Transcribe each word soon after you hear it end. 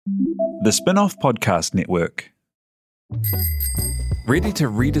The Spin-off Podcast Network. Ready to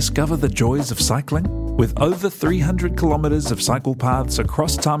rediscover the joys of cycling? With over 300 kilometres of cycle paths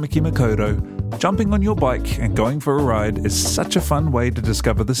across Tāmaki Makaurau, jumping on your bike and going for a ride is such a fun way to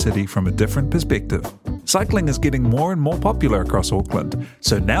discover the city from a different perspective. Cycling is getting more and more popular across Auckland,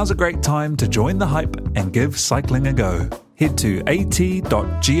 so now's a great time to join the hype and give cycling a go. Head to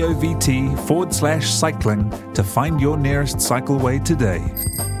at.govt/cycling to find your nearest cycleway today.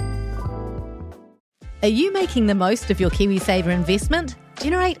 Are you making the most of your KiwiSaver investment?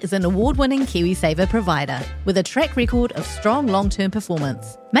 Generate is an award-winning KiwiSaver provider with a track record of strong long-term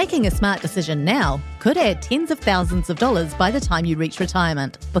performance. Making a smart decision now could add tens of thousands of dollars by the time you reach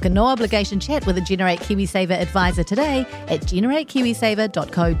retirement. Book a no-obligation chat with a Generate KiwiSaver advisor today at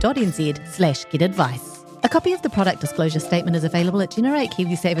generatekiwisaver.co.nz/get-advice. A copy of the product disclosure statement is available at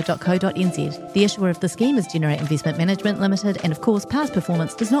generatekiwisaver.co.nz. The issuer of the scheme is Generate Investment Management Limited, and of course, past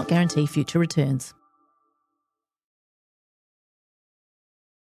performance does not guarantee future returns.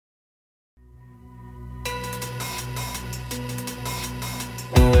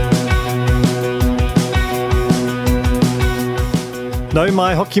 Nau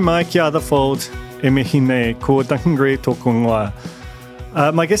mai hoki mai ki other fold e mihi nei ko Duncan Greer tōku ingoa.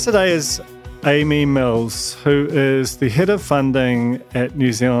 My guest today is Amie Mills, who is the head of funding at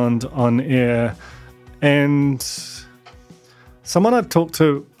New Zealand On Air, and someone I've talked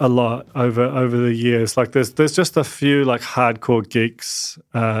to a lot over the years. Like there's just a few like hardcore geeks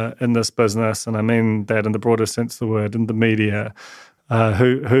in this business, and I mean that in the broader sense of the word, in the media,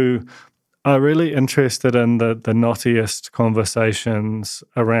 who are really interested in the knottiest conversations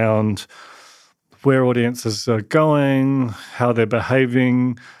around where audiences are going, how they're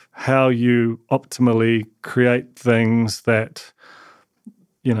behaving, how you optimally create things that,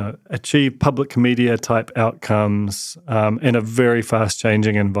 you know, achieve public media type outcomes in a very fast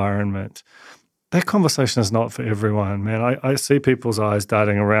changing environment. That conversation is not for everyone, man. I see people's eyes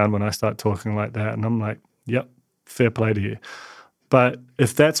darting around when I start talking like that, and I'm like, yep, fair play to you. But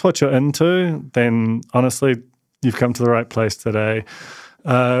if that's what you're into, then honestly, you've come to the right place today.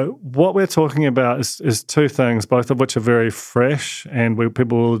 What we're talking about is two things, both of which are very fresh and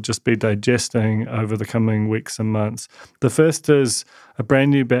people will just be digesting over the coming weeks and months. The first is a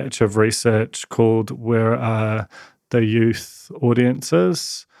brand new batch of research called Where Are the Youth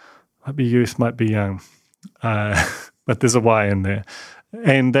Audiences? Might be youth, might be young, but there's a Y in there.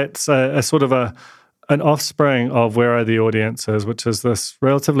 And that's a sort of an offspring of Where Are the Audiences, which is this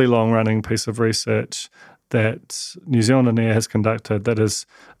relatively long-running piece of research that New Zealand On Air has conducted that is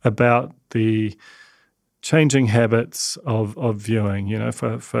about the changing habits of viewing. You know,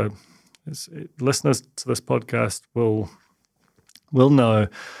 for listeners to this podcast will know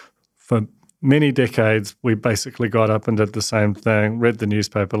for many decades we basically got up and did the same thing, read the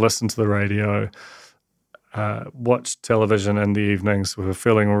newspaper, listened to the radio, watched television in the evenings. We were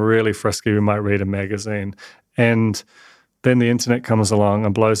feeling really frisky, we might read a magazine. And then the internet comes along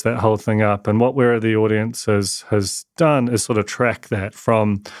and blows that whole thing up. And what Where Are the Audiences has done is sort of track that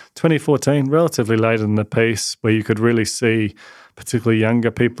from 2014, relatively late in the piece, where you could really see particularly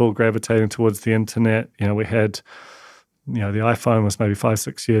younger people gravitating towards the internet. You know, we had, you know, the iPhone was maybe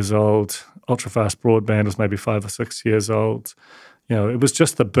 5-6 years old. Ultra-fast broadband was maybe 5 or 6 years old. You know, it was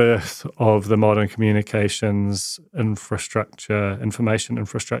just the birth of the modern communications infrastructure, information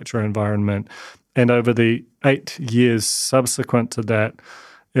infrastructure environment. And over the 8 years subsequent to that,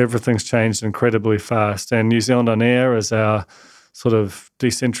 everything's changed incredibly fast. And New Zealand On Air is our sort of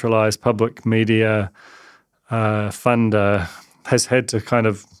decentralized public media funder, has had to kind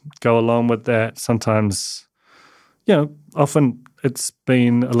of go along with that. Sometimes, you know, often it's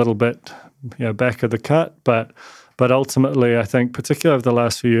been a little bit, you know, back of the cut, but ultimately, I think, particularly over the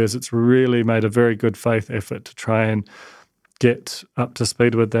last few years, it's really made a very good faith effort to try and get up to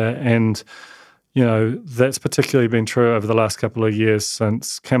speed with that. And, you know, that's particularly been true over the last couple of years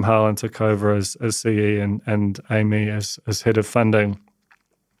since Cam Harlan took over as CE and Amie as head of funding.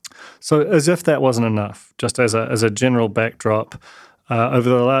 So as if that wasn't enough, just as a general backdrop, over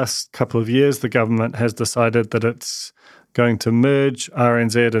the last couple of years, the government has decided that it's going to merge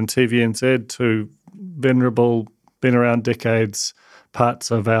RNZ and TVNZ, two venerable, been around decades,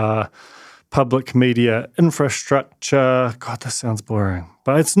 parts of our public media infrastructure. God, this sounds boring,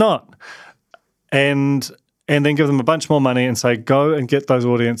 but it's not. And then give them a bunch more money and say, go and get those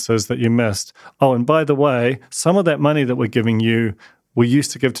audiences that you missed. Oh, and by the way, some of that money that we're giving you, we used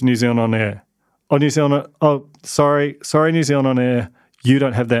to give to New Zealand On Air. Sorry, New Zealand On Air, you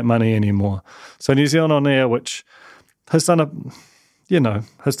don't have that money anymore. So New Zealand On Air, which has done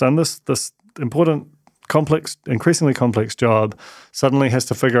this important increasingly complex job, suddenly has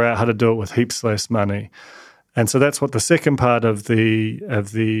to figure out how to do it with heaps less money. And so that's what the second part of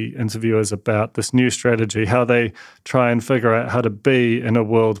the interview is about, this new strategy, how they try and figure out how to be in a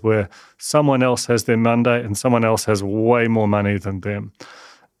world where someone else has their mandate and someone else has way more money than them.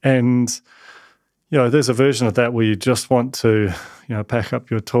 And, there's a version of that where you just want to, pack up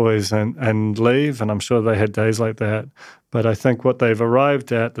your toys and leave, and I'm sure they had days like that. But I think what they've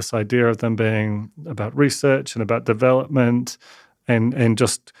arrived at, this idea of them being about research and about development and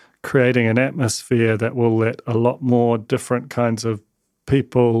just creating an atmosphere that will let a lot more different kinds of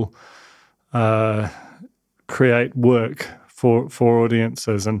people create work for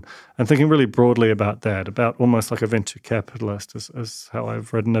audiences, and thinking really broadly about that, about almost like a venture capitalist is how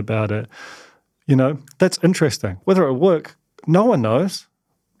I've written about it. That's interesting. Whether it'll work, no one knows.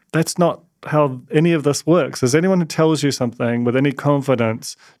 That's not how any of this works. As anyone who tells you something with any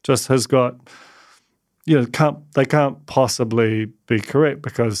confidence just has got, they can't possibly be correct,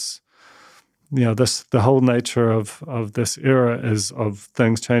 because the whole nature of this era is of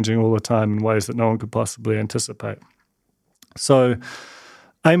things changing all the time in ways that no one could possibly anticipate. So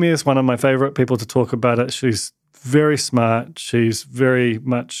Amie is one of my favorite people to talk about it. She's very smart. She's very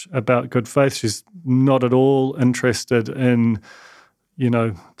much about good faith. She's not at all interested in,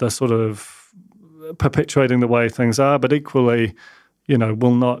 the sort of perpetuating the way things are, but equally,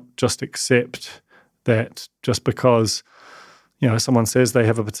 will not just accept that just because, someone says they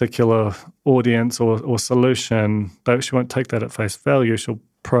have a particular audience or solution, she won't take that at face value. She'll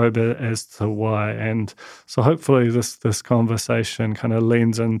probe it as to why. And so hopefully this conversation kind of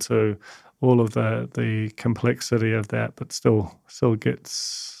leans into all of the complexity of that, but still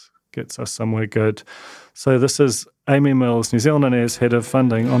gets us somewhere good. So this is Amie Mills, New Zealand On Air's Head of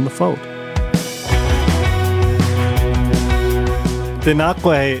Funding, on The Fold. Tēnā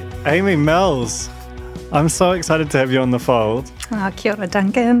koe, Amie Mills. I'm so excited to have you on The Fold. Kia ora,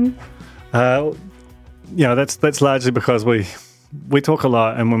 Duncan. That's largely because we talk a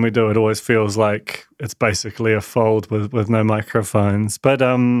lot, and when we do, it always feels like it's basically a fold with no microphones. But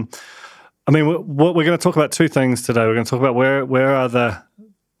we're going to talk about two things today. We're going to talk about where are the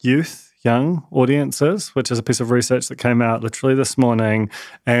young audiences, which is a piece of research that came out literally this morning,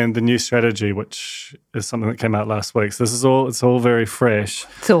 and the new strategy, which is something that came out last week. So it's all very fresh.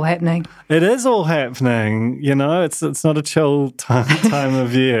 It's all happening. It is all happening. It's not a chill time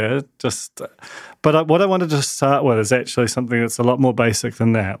of year. But what I wanted to start with is actually something that's a lot more basic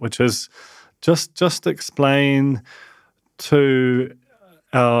than that, which is just explain to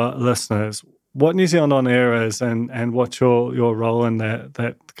our listeners what New Zealand On Air is and what your role in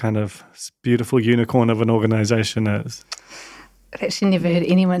that kind of beautiful unicorn of an organisation is. I've actually never heard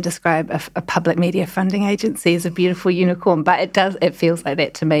anyone describe a public media funding agency as a beautiful unicorn, but it feels like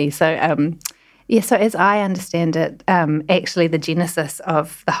that to me. So so as I understand it, actually the genesis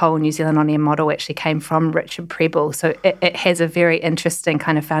of the whole New Zealand On Air model actually came from Richard Prebble. So it has a very interesting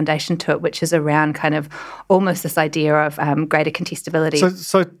kind of foundation to it, which is around kind of almost this idea of greater contestability.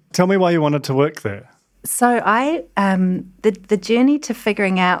 So tell me why you wanted to work there. So the journey to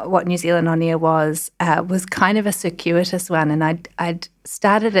figuring out what New Zealand On Air was kind of a circuitous one, and I'd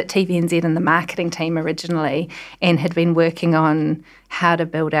started at TVNZ in the marketing team originally, and had been working on how to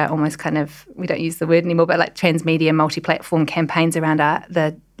build out almost kind of, we don't use the word anymore, but like transmedia, multi-platform campaigns around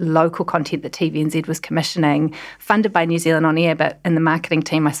the local content that TVNZ was commissioning, funded by New Zealand On Air, but in the marketing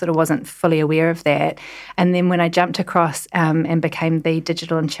team I sort of wasn't fully aware of that. And then when I jumped across and became the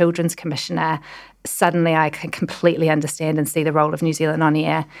Digital and Children's Commissioner, suddenly I can completely understand and see the role of New Zealand On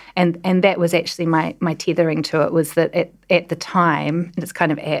Air. And that was actually my tethering to it, was that at the time, and it's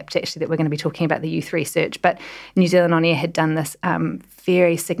kind of apt actually that we're going to be talking about the youth research, but New Zealand On Air had done this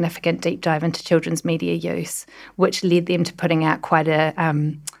very significant deep dive into children's media use, which led them to putting out quite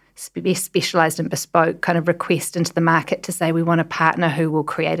a specialised and bespoke kind of request into the market to say we want a partner who will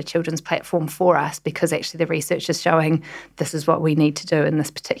create a children's platform for us, because actually the research is showing this is what we need to do in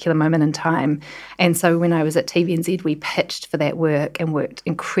this particular moment in time. And so when I was at TVNZ, we pitched for that work and worked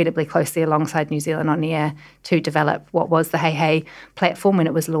incredibly closely alongside New Zealand On Air to develop what was the Hey Hey platform when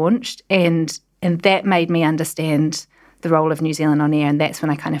it was launched. And that made me understand the role of New Zealand On Air, and that's when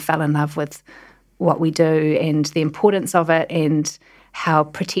I kind of fell in love with what we do and the importance of it and how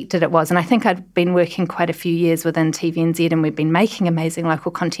protected it was. And I think I'd been working quite a few years within TVNZ, and we'd been making amazing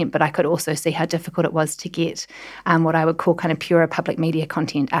local content, but I could also see how difficult it was to get what I would call kind of pure public media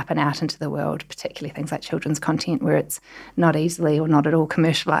content up and out into the world, particularly things like children's content where it's not easily or not at all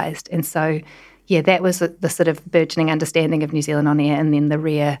commercialised. And so, yeah, that was the sort of burgeoning understanding of New Zealand On Air, and then the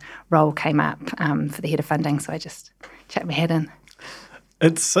rare role came up for the head of funding, so I just chucked my head in.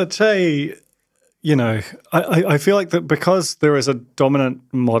 It's such a I feel like that because there is a dominant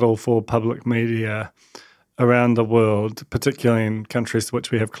model for public media around the world, particularly in countries to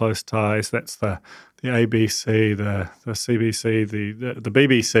which we have close ties, that's the ABC, the CBC, the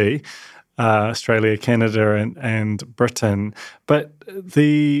BBC, Australia, Canada, and Britain. But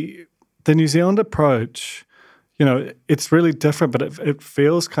the New Zealand approach, it's really different, but it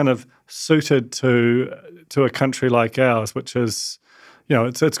feels kind of suited to a country like ours, which is,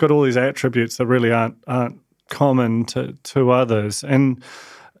 it's got all these attributes that really aren't common to others, and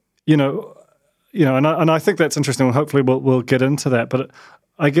and I think that's interesting. Well, hopefully we'll get into that. But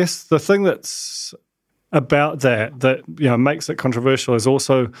I guess the thing that's about that makes it controversial is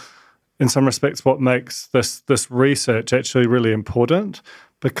also, in some respects, what makes this research actually really important,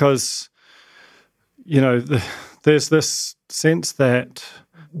 because there's this sense that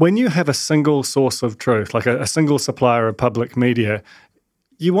when you have a single source of truth, like a single supplier of public media,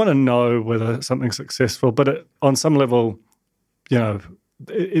 you want to know whether something's successful, but on some level,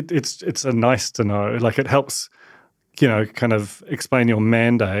 it's a nice to know. Like, it helps, kind of explain your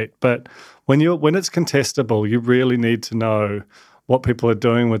mandate. But when it's contestable, you really need to know what people are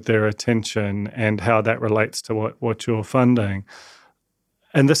doing with their attention and how that relates to what you're funding.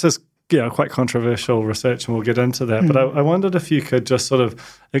 And this is quite controversial research, and we'll get into that. But I wondered if you could just sort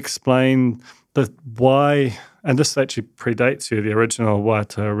of explain why, and this actually predates you, the original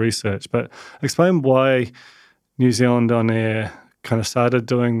Waiata research, but explain why New Zealand On Air kind of started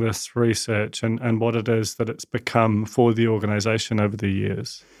doing this research and what it is that it's become for the organisation over the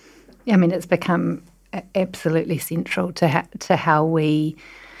years. I mean, it's become absolutely central to how we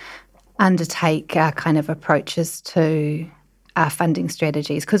undertake our kind of approaches to our funding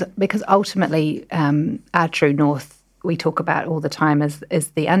strategies, because ultimately our true north, we talk about all the time, is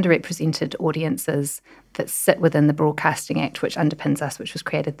the underrepresented audiences that sit within the Broadcasting Act, which underpins us, which was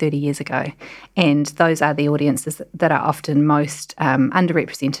created 30 years ago. And those are the audiences that are often most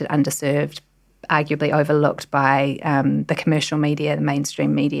underrepresented, underserved, arguably overlooked by the commercial media, the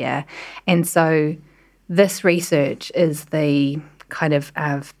mainstream media. And so this research is the kind of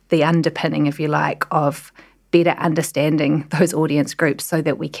the underpinning, if you like, of better understanding those audience groups so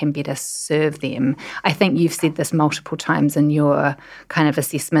that we can better serve them. I think you've said this multiple times in your kind of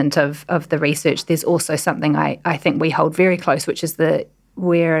assessment of the research. There's also something I think we hold very close, which is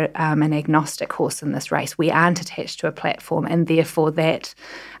we're an agnostic horse in this race. We aren't attached to a platform, and therefore that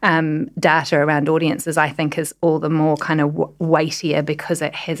data around audiences, I think, is all the more kind of weightier because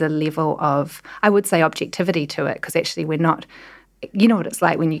it has a level of, I would say, objectivity to it, because actually we're not... You know what it's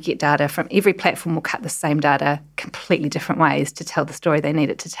like when you get data from every platform will cut the same data completely different ways to tell the story they need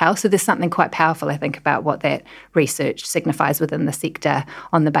it to tell. So there's something quite powerful, I think, about what that research signifies within the sector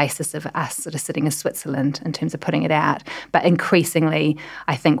on the basis of us sort of sitting as Switzerland in terms of putting it out. But increasingly,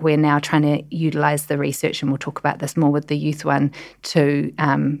 I think we're now trying to utilise the research, and we'll talk about this more with the youth one, to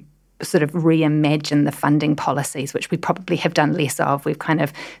sort of reimagine the funding policies, which we probably have done less of. We've kind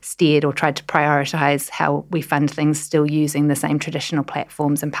of steered or tried to prioritise how we fund things still using the same traditional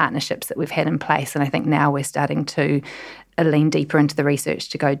platforms and partnerships that we've had in place. And I think now we're starting to lean deeper into the research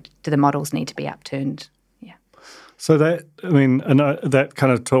to go, do the models need to be upturned? Yeah. So that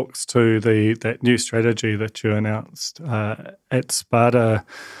kind of talks to that new strategy that you announced at Sparta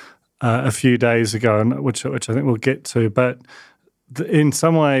a few days ago, which I think we'll get to. But in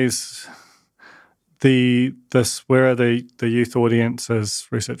some ways, where are the youth audiences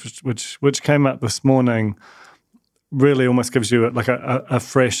research, which came up this morning, really almost gives you like a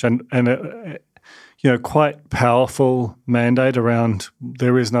fresh and quite powerful mandate around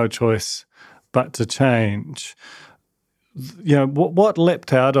there is no choice but to change. What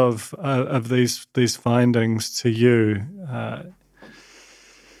leapt out of these findings to you?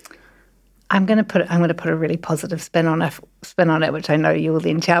 I'm going to put a really positive spin on it, which I know you will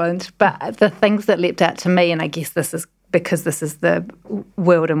then challenge. But the things that leapt out to me, and I guess this is because this is the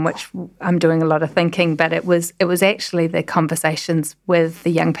world in which I'm doing a lot of thinking, but it was actually the conversations with the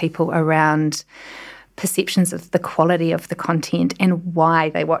young people around perceptions of the quality of the content and why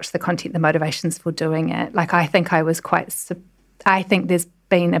they watch the content, the motivations for doing it. Like, I think I think there's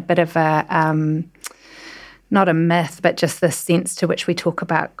been a bit of a not a myth, but just the sense to which we talk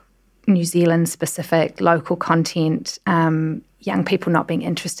about New Zealand-specific local content, young people not being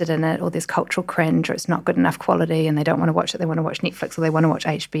interested in it, or there's cultural cringe, or it's not good enough quality and they don't want to watch it, they want to watch Netflix or they want to watch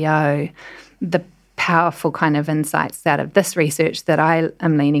HBO. The powerful kind of insights out of this research that I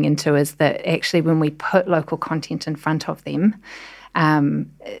am leaning into is that actually when we put local content in front of them,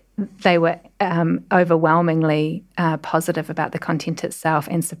 they were overwhelmingly positive about the content itself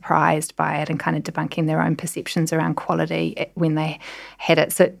and surprised by it and kind of debunking their own perceptions around quality when they had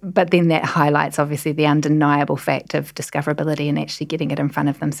it. So, but then that highlights obviously the undeniable fact of discoverability and actually getting it in front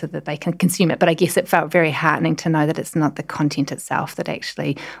of them so that they can consume it. But I guess it felt very heartening to know that it's not the content itself that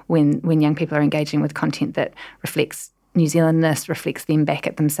actually, when young people are engaging with content that reflects New Zealandness, reflects them back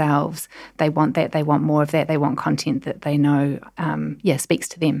at themselves. They want that. They want more of that. They want content that they know, speaks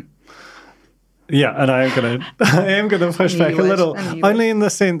to them. Yeah, and I am gonna push back a little, only in the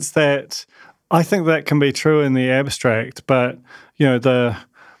sense that I think that can be true in the abstract, but the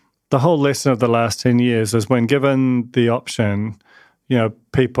whole lesson of the last 10 years is when given the option,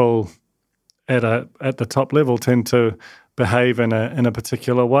 people at the top level tend to behave in a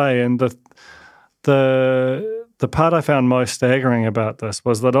particular way, and the part I found most staggering about this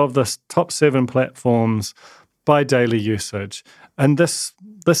was that of the top 7 platforms by daily usage, and this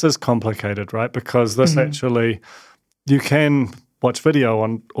is complicated, right? Because this actually, you can watch video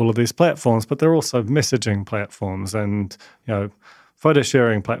on all of these platforms, but they're also messaging platforms and photo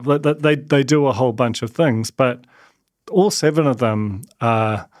sharing platforms. They do a whole bunch of things, but all 7 of them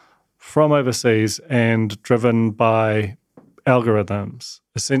are from overseas and driven by algorithms,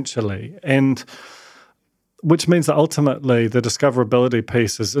 essentially, and which means that ultimately the discoverability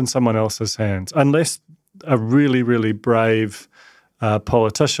piece is in someone else's hands, unless a really, really brave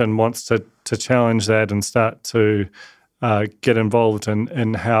politician wants to challenge that and start to get involved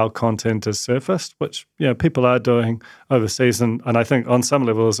in how content is surfaced, which people are doing overseas, and I think on some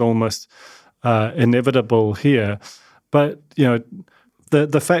level is almost inevitable here. But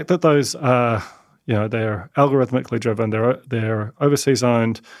the fact that those are they're algorithmically driven, they're overseas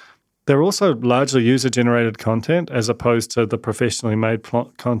owned. They're also largely user-generated content as opposed to the professionally made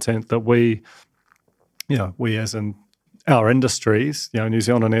content that we as in our industries, New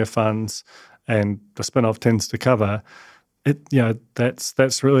Zealand On Air funds and the spin-off tends to cover.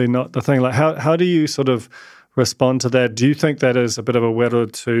 That's really not the thing. Like, how do you sort of respond to that? Do you think that is a bit of a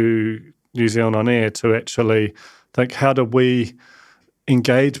wero to New Zealand On Air to actually think, how do we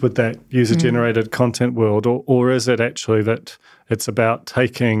engage with that user-generated content world, or is it actually that it's about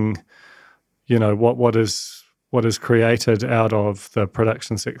taking what is created out of the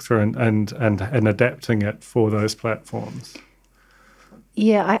production sector and adapting it for those platforms?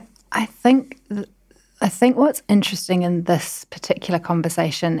 Yeah, I think what's interesting in this particular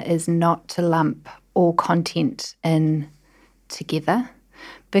conversation is not to lump all content in together,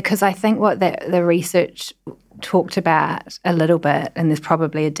 because I think what the research talked about a little bit, and there's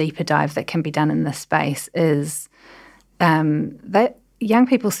probably a deeper dive that can be done in this space, is that young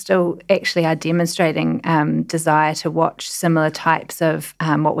people still actually are demonstrating desire to watch similar types of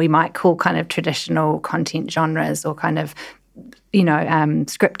what we might call kind of traditional content genres, or kind of,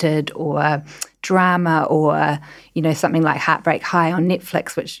 scripted or drama, or, something like Heartbreak High on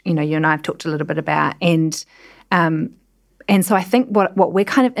Netflix, which, you and I have talked a little bit about. And so I think what we're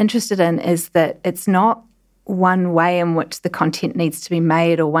kind of interested in is that it's not one way in which the content needs to be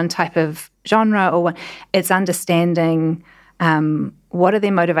made, or one type of genre, it's understanding what are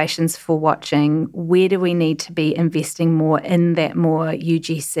their motivations for watching, where do we need to be investing more in that more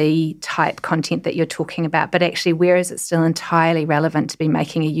UGC type content that you're talking about, but actually where is it still entirely relevant to be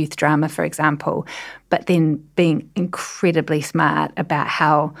making a youth drama, for example, but then being incredibly smart about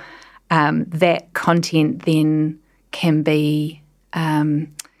how that content then can be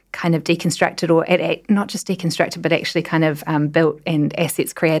kind of deconstructed, or not just deconstructed, but actually kind of built and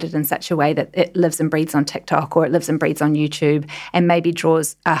assets created in such a way that it lives and breathes on TikTok, or it lives and breathes on YouTube, and maybe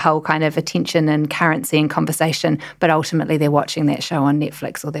draws a whole kind of attention and currency and conversation, but ultimately they're watching that show on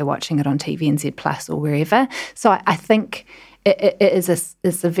Netflix, or they're watching it on TVNZ Plus or wherever. So I think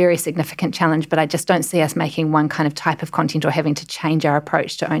it's a very significant challenge, but I just don't see us making one kind of type of content or having to change our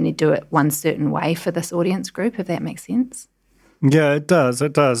approach to only do it one certain way for this audience group, if that makes sense. Yeah, it does.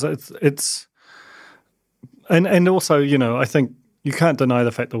 It does. It's and also, I think you can't deny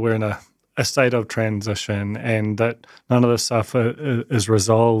the fact that we're in a state of transition and that none of this stuff is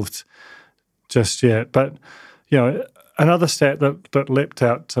resolved just yet. But, another stat that leapt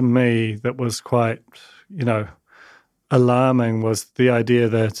out to me that was quite, alarming was the idea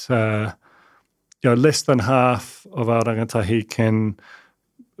that, less than half of our rangatahi can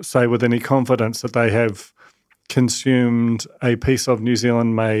say with any confidence that they have consumed a piece of New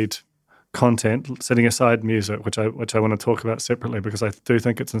Zealand-made content, setting aside music, which I want to talk about separately because I do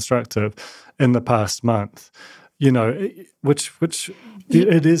think it's instructive, in the past month. which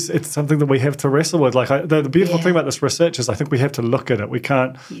it's something that we have to wrestle with. Like the beautiful thing about this research is I think we have to look at it. We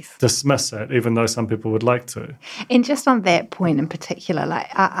can't dismiss it, even though some people would like to. And just on that point in particular, like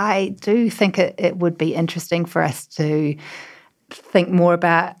I do think it would be interesting for us to think more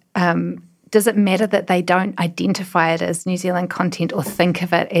about, does it matter that they don't identify it as New Zealand content or think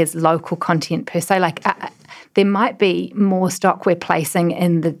of it as local content per se? Like there might be more stock we're placing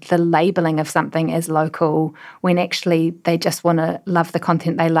in the labelling of something as local when actually they just want to love the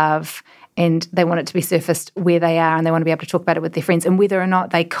content they love and they want it to be surfaced where they are and they want to be able to talk about it with their friends. And whether or not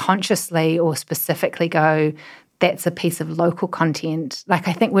they consciously or specifically go, that's a piece of local content. Like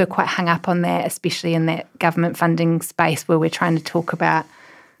I think we're quite hung up on that, especially in that government funding space where we're trying to talk about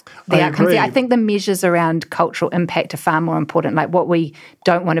the outcomes. Agree. I think the measures around cultural impact are far more important. Like what we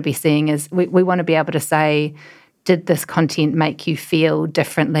don't want to be seeing is we want to be able to say, did this content make you feel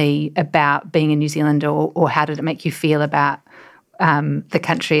differently about being in New Zealand, or how did it make you feel about the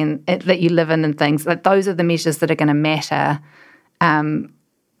country and that you live in and things? Like those are the measures that are going to matter.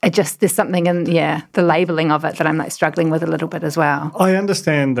 There's something in the labelling of it that I'm like struggling with a little bit as well. I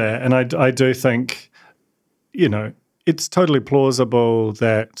understand that, and I do think, it's totally plausible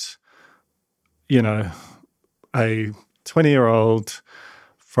that, a 20-year-old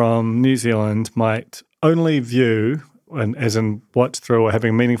from New Zealand might only view, and as in watch through or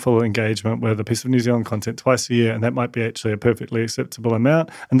having meaningful engagement with a piece of New Zealand content twice a year, and that might be actually a perfectly acceptable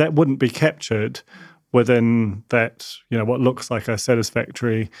amount, and that wouldn't be captured within that, what looks like a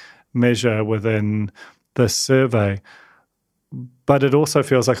satisfactory measure within this survey. But it also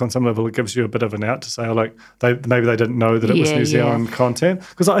feels like on some level it gives you a bit of an out to say, maybe they didn't know that it was New Zealand content.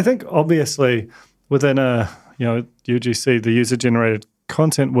 Because I think obviously within a, UGC, the user-generated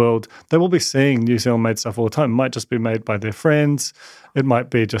content world, they will be seeing New Zealand-made stuff all the time. It might just be made by their friends. It might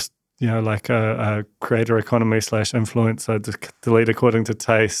be just, like a creator economy / influencer, delete according to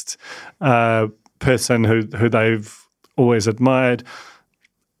taste, person who they've always admired,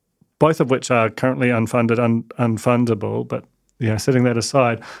 both of which are currently unfunded, unfundable, but setting that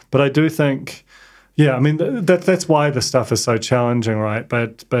aside. But I do think, that's why the stuff is so challenging, right?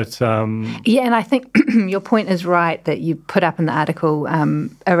 But and I think your point is right that you put up in the article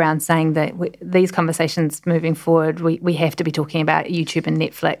around saying that these conversations moving forward, we have to be talking about YouTube and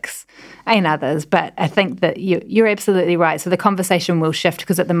Netflix and others. But I think that you're absolutely right. So the conversation will shift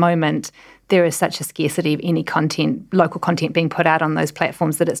because at the moment there is such a scarcity of any content, local content being put out on those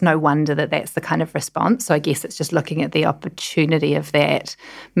platforms that it's no wonder that that's the kind of response. So I guess it's just looking at the opportunity of that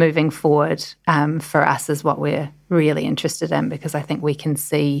moving forward for us is what we're really interested in, because I think we can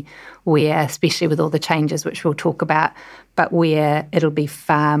see where, especially with all the changes which we'll talk about, but where it'll be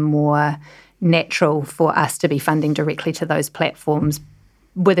far more natural for us to be funding directly to those platforms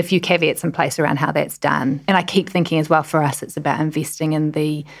with a few caveats in place around how that's done. And I keep thinking as well, for us, it's about investing in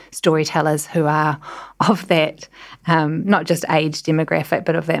the storytellers who are of that, not just age demographic,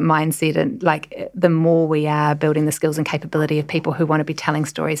 but of that mindset. And like the more we are building the skills and capability of people who want to be telling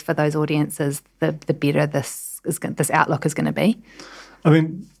stories for those audiences, the better this outlook is going to be. I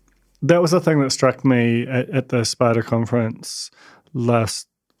mean, that was the thing that struck me at the Sparta conference last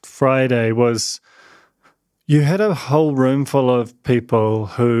Friday was you had a whole room full of people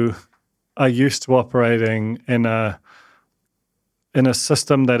who are used to operating in a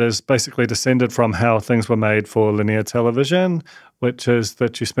system that is basically descended from how things were made for linear television, which is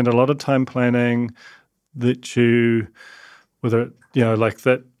that you spend a lot of time planning, that you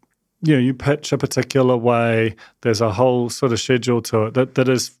pitch a particular way. There's a whole sort of schedule to it that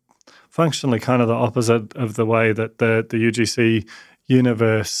is functionally kind of the opposite of the way that the UGC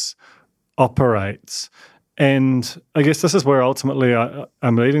universe operates. And I guess this is where ultimately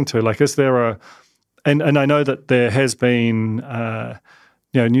I'm leading to. Like, is there and I know that there has been,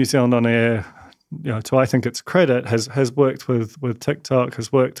 New Zealand On Air, to I think its credit, has worked with TikTok,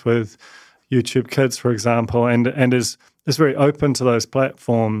 has worked with YouTube Kids, for example, and is very open to those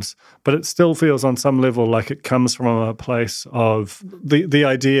platforms, but it still feels on some level like it comes from a place of the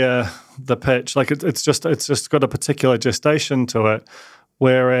idea, the pitch, like it's just got a particular gestation to it,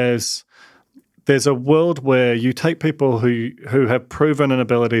 whereas there's a world where you take people who have proven an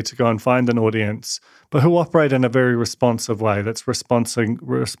ability to go and find an audience, but who operate in a very responsive way that's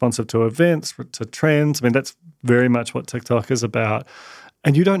responsive to events, to trends. I mean, that's very much what TikTok is about.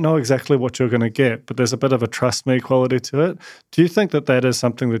 And you don't know exactly what you're going to get, but there's a bit of a trust me quality to it. Do you think that is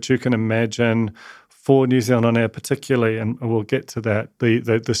something that you can imagine for New Zealand On Air particularly, and we'll get to that,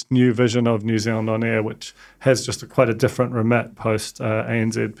 this new vision of New Zealand On Air, which has just quite a different remit post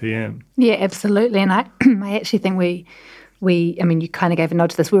ANZ PM? Yeah, absolutely. And I actually think we you kind of gave a nod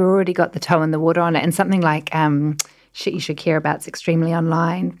to this, we've already got the toe in the water on it. And something like Shit You Should Care About's Extremely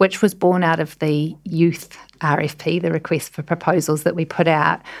Online, which was born out of the youth RFP, the request for proposals that we put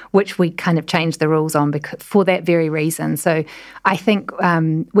out, which we kind of changed the rules on for that very reason. So I think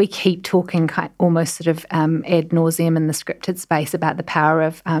we keep talking almost sort of ad nauseum in the scripted space about the power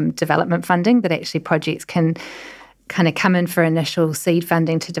of development funding, that actually projects can kind of come in for initial seed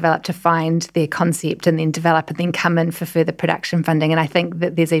funding to develop, to find their concept and then develop, and then come in for further production funding. And I think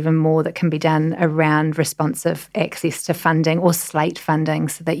that there's even more that can be done around responsive access to funding or slate funding,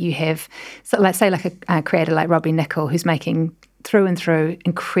 so that you have, so let's say like a creator like Robbie Nicol, who's making through and through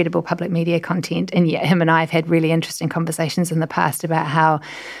incredible public media content. And yet him and I have had really interesting conversations in the past about how,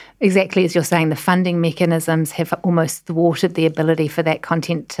 exactly as you're saying, the funding mechanisms have almost thwarted the ability for that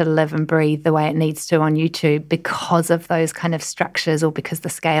content to live and breathe the way it needs to on YouTube because of those kind of structures, or because the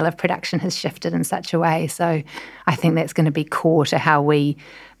scale of production has shifted in such a way. So I think that's going to be core to how we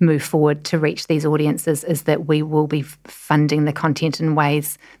move forward to reach these audiences, is that we will be funding the content in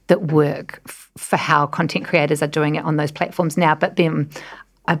ways that work for how content creators are doing it on those platforms now. But then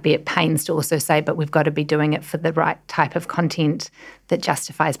I'd be at pains to also say, but we've got to be doing it for the right type of content that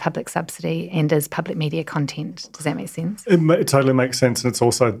justifies public subsidy and is public media content. Does that make sense? It totally makes sense. And it's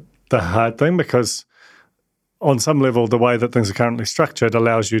also the hard thing, because on some level, the way that things are currently structured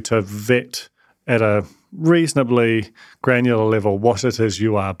allows you to vet at a reasonably granular level what it is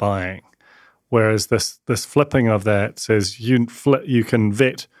you are buying. Whereas this flipping of that says you can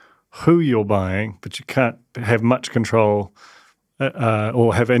vet who you're buying, but you can't have much control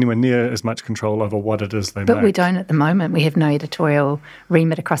or have anywhere near as much control over what it is they make. But we don't at the moment. We have no editorial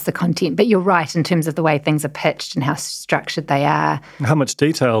remit across the content. But you're right in terms of the way things are pitched and how structured they are. How much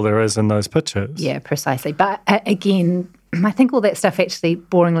detail there is in those pitches. Yeah, precisely. But again, I think all that stuff actually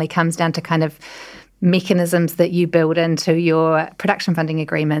boringly comes down to kind of mechanisms that you build into your production funding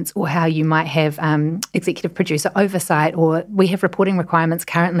agreements, or how you might have executive producer oversight, or we have reporting requirements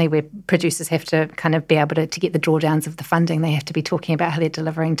currently where producers have to kind of be able to get the drawdowns of the funding. They have to be talking about how they're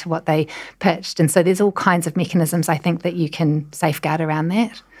delivering to what they pitched. And so there's all kinds of mechanisms, I think, that you can safeguard around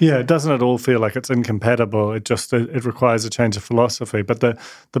that. Yeah, doesn't it all feel like it's incompatible? It requires a change of philosophy. But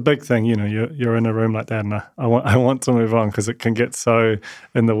the big thing, you're in a room like that, and I want to move on because it can get so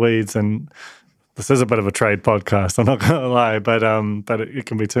in the weeds. And this is a bit of a trade podcast, I'm not going to lie, but it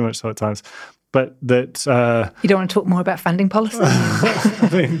can be too much so at times. But that you don't want to talk more about funding policy? I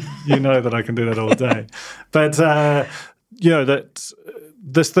mean, that I can do that all day. But that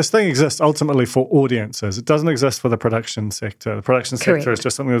this thing exists ultimately for audiences. It doesn't exist for the production sector. The production sector is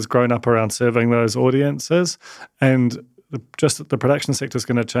just something that's grown up around serving those audiences, and the production sector is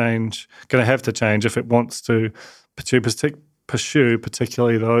going to have to change if it wants to pursue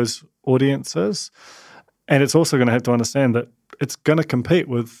particularly those audiences. And it's also going to have to understand that it's going to compete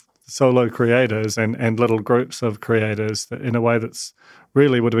with solo creators and little groups of creators in a way that's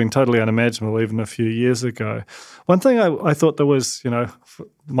really would have been totally unimaginable even a few years ago. One thing I thought there was,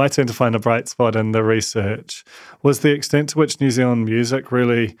 my turn to find a bright spot in the research was the extent to which New Zealand music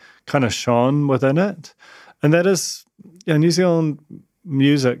really kind of shone within it. And that is, New Zealand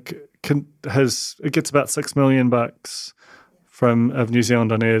music it gets about $6 million of New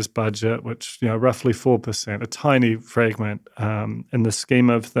Zealand On Air's budget, which, roughly 4%, a tiny fragment in the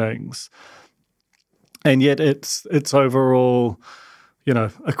scheme of things. And yet it's overall,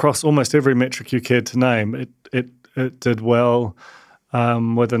 across almost every metric you cared to name, it did well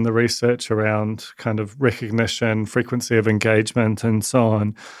within the research around kind of recognition, frequency of engagement, and so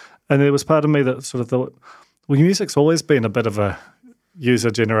on. And there was part of me that sort of thought, well, music's always been a bit of a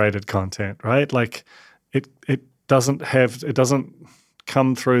user-generated content, right? Like it doesn't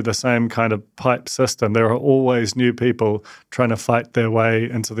come through the same kind of pipe system. There are always new people trying to fight their way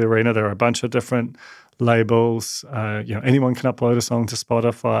into the arena. There are a bunch of different labels. Anyone can upload a song to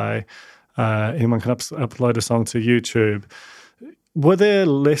Spotify. Anyone can upload a song to YouTube. Were there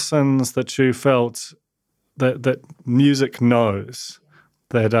lessons that you felt that music knows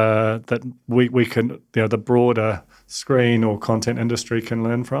that we can, the broader screen or content industry can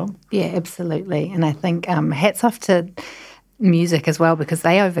learn from? Yeah, absolutely. And I think hats off to music as well, because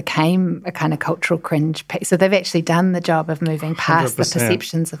they overcame a kind of cultural cringe. So they've actually done the job of moving past 100%. The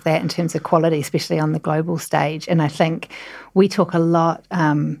perceptions of that in terms of quality, especially on the global stage. And I think we talk a lot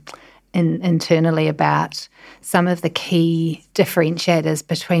internally about some of the key differentiators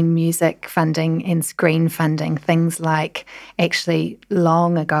between music funding and screen funding, things like actually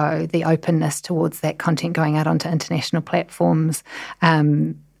long ago the openness towards that content going out onto international platforms,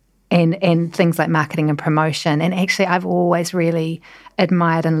 and things like marketing and promotion. And actually I've always really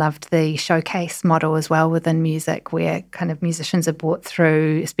admired and loved the showcase model as well within music, where kind of musicians are brought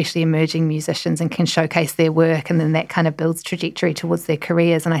through, especially emerging musicians, and can showcase their work, and then that kind of builds trajectory towards their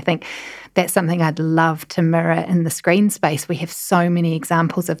careers. And I think that's something I'd love to mirror in the screen space. We have so many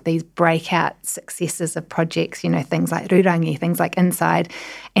examples of these breakout successes of projects, things like Rurangi, things like Inside.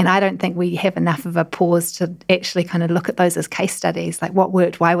 And I don't think we have enough of a pause to actually kind of look at those as case studies, like what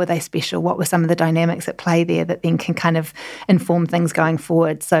worked, why were they special, what were some of the dynamics at play there that then can kind of inform things going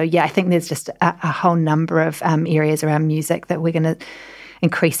forward. So, I think there's just a whole number of areas around music that we're going to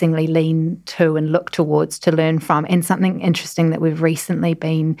increasingly lean to and look towards to learn from. And something interesting that we've recently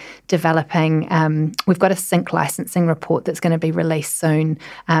been developing, we've got a sync licensing report that's going to be released soon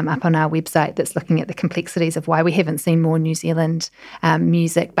up on our website that's looking at the complexities of why we haven't seen more New Zealand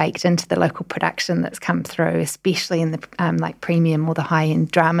music baked into the local production that's come through, especially in the like premium or the high-end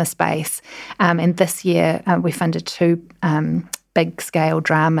drama space. And this year we funded 2 big-scale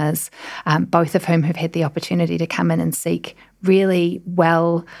dramas, both of whom have had the opportunity to come in and seek really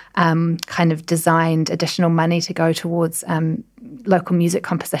well kind of designed additional money to go towards local music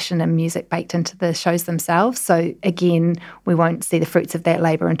composition and music baked into the shows themselves. So again, we won't see the fruits of that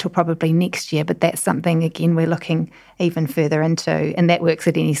labour until probably next year, but that's something, again, we're looking even further into, and that works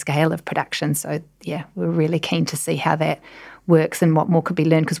at any scale of production. So we're really keen to see how that works and what more could be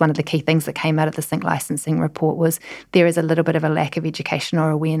learned, because one of the key things that came out of the sync licensing report was there is a little bit of a lack of education or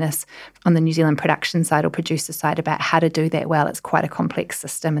awareness on the New Zealand production side or producer side about how to do that well. It's quite a complex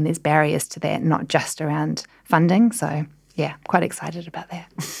system and there's barriers to that, not just around funding. So quite excited about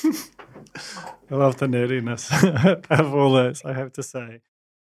that. I love the nerdiness of all this, I have to say.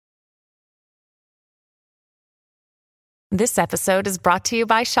 This episode is brought to you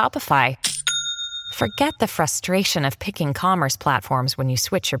by Shopify. Forget the frustration of picking commerce platforms when you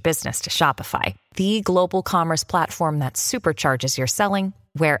switch your business to Shopify, the global commerce platform that supercharges your selling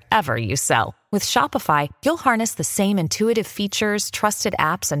wherever you sell. With Shopify, you'll harness the same intuitive features, trusted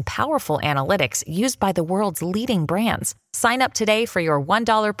apps, and powerful analytics used by the world's leading brands. Sign up today for your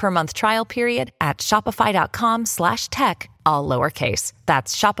 $1 per month trial period at shopify.com/tech, all lowercase.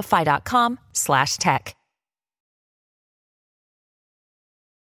 That's shopify.com/tech.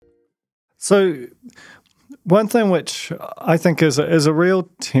 So one thing which I think is a real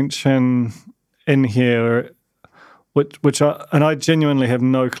tension in here, which I genuinely have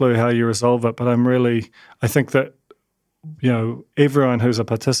no clue how you resolve it, but I think that, everyone who's a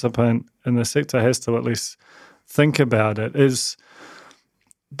participant in the sector has to at least think about it, is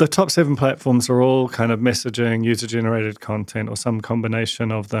the top 7 platforms are all kind of messaging, user-generated content, or some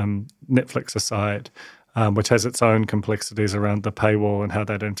combination of them, Netflix aside, which has its own complexities around the paywall and how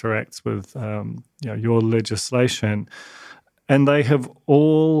that interacts with your legislation. And they have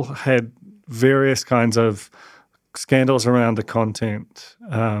all had various kinds of scandals around the content,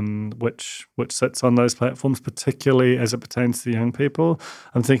 which sits on those platforms, particularly as it pertains to young people.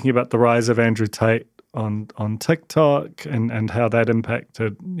 I'm thinking about the rise of Andrew Tate on TikTok and how that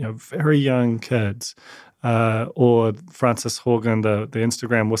impacted very young kids, or Frances Horgan, the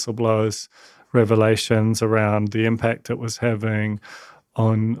Instagram whistleblowers revelations around the impact it was having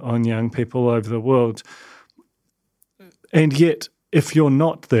on young people over the world. And yet, if you're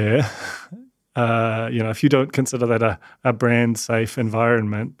not there, if you don't consider that a brand safe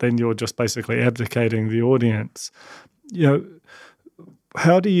environment, then you're just basically abdicating the audience.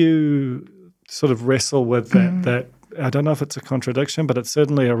 How do you sort of wrestle with that I don't know if it's a contradiction, but it's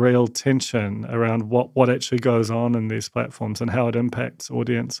certainly a real tension around what actually goes on in these platforms and how it impacts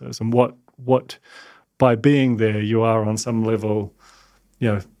audiences, and what by being there you are on some level,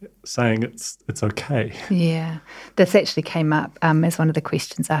 saying it's okay. Yeah, this actually came up as one of the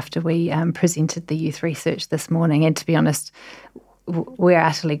questions after we presented the youth research this morning, and to be honest, we're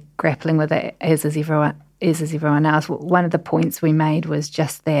utterly grappling with it, as is everyone else. One of the points we made was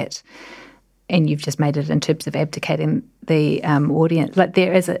just that, and you've just made it in terms of abdicating the audience. Like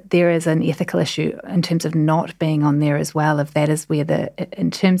there is an ethical issue in terms of not being on there as well. If that is where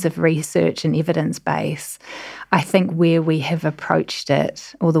in terms of research and evidence base, I think where we have approached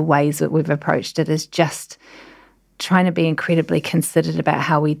it, or the ways that we've approached it, is just trying to be incredibly considered about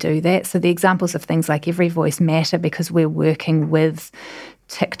how we do that. So the examples of things like Every Voice Matter, because we're working with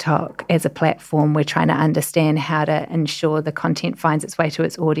TikTok as a platform, we're trying to understand how to ensure the content finds its way to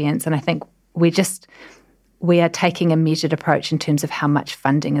its audience. And I think we are taking a measured approach in terms of how much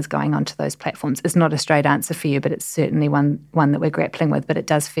funding is going onto those platforms. It's not a straight answer for you, but it's certainly one that we're grappling with. But it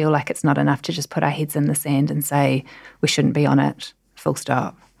does feel like it's not enough to just put our heads in the sand and say we shouldn't be on it, full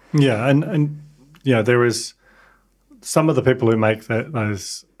stop. Yeah, and there is some of the people who make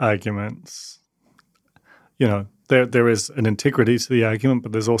those arguments, there is an integrity to the argument,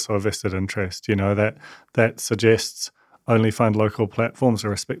 but there's also a vested interest, that suggests only find local platforms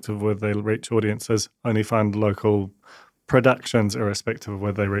irrespective of whether they reach audiences, only find local productions irrespective of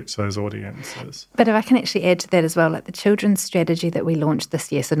whether they reach those audiences. But if I can actually add to that as well, like the children's strategy that we launched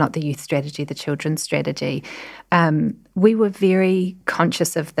this year, so not the youth strategy, the children's strategy, we were very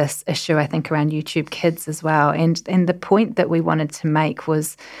conscious of this issue, I think, around YouTube Kids as well. And the point that we wanted to make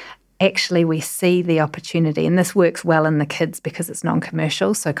was actually we see the opportunity, and this works well in the kids because it's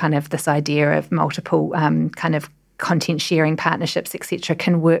non-commercial, so kind of this idea of multiple kind of content sharing partnerships, etc.,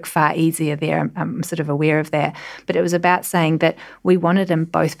 can work far easier there. I'm sort of aware of that. But it was about saying that we want it in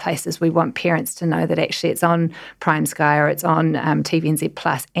both places. We want parents to know that actually it's on Prime Sky or it's on TVNZ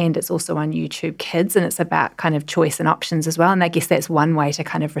Plus, and it's also on YouTube Kids, and it's about kind of choice and options as well. And I guess that's one way to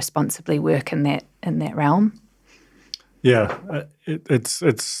kind of responsibly work in that realm. Yeah,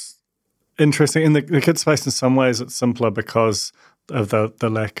 it's interesting. In the kids space, in some ways, it's simpler because of the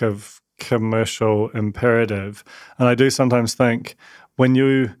lack of commercial imperative. And I do sometimes think when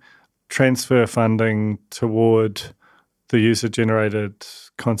you transfer funding toward the user-generated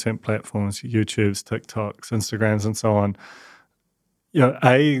content platforms, YouTubes, TikToks, Instagrams, and so on,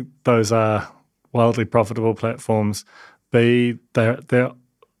 A, those are wildly profitable platforms. B,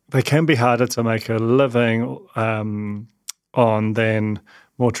 they can be harder to make a living on than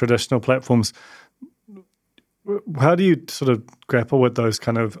more traditional platforms. How do you sort of grapple with those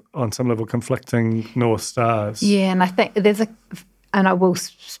kind of, on some level, conflicting North Stars? Yeah, and I think and I will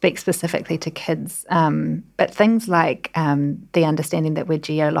speak specifically to kids, but things like the understanding that we're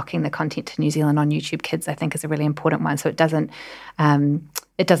geo-locking the content to New Zealand on YouTube Kids, I think, is a really important one. So it doesn't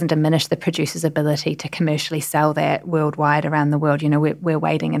diminish the producer's ability to commercially sell that worldwide around the world. We're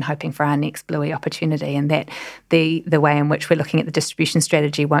waiting and hoping for our next Bluey opportunity, and that the way in which we're looking at the distribution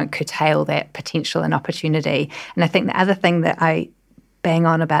strategy won't curtail that potential and opportunity. And I think the other thing that I bang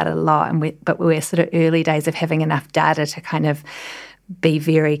on about it a lot, but we're sort of early days of having enough data to kind of be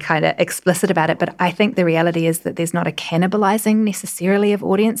very kind of explicit about it. But I think the reality is that there's not a cannibalizing necessarily of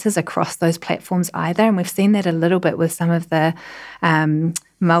audiences across those platforms either. And we've seen that a little bit with some of the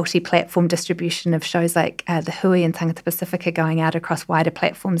multi-platform distribution of shows like The Hui and Tangata Pacifica going out across wider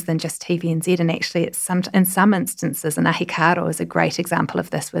platforms than just TVNZ. And actually, in some instances, and Ahikaro is a great example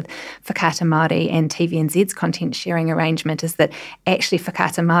of this with Whakaata Māori and TVNZ's content sharing arrangement, is that actually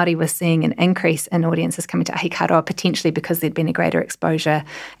Whakaata Māori was seeing an increase in audiences coming to Ahikaro, potentially because there'd been a greater exposure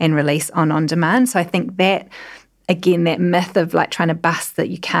and release on demand. So I think that, again, that myth of like trying to bust that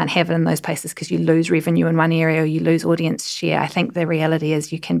you can't have it in those places because you lose revenue in one area or you lose audience share. I think the reality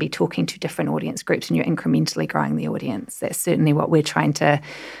is you can be talking to different audience groups and you're incrementally growing the audience. That's certainly what we're trying to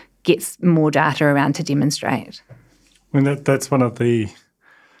get more data around to demonstrate. I mean, that's one of the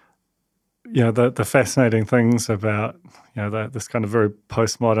the fascinating things about this kind of very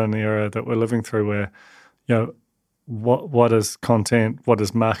postmodern era that we're living through, where what is content, what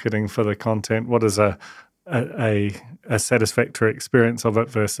is marketing for the content, what is a satisfactory experience of it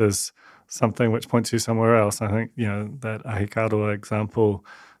versus something which points you somewhere else. I think, that Ahikaro example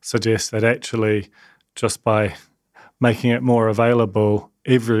suggests that actually just by making it more available,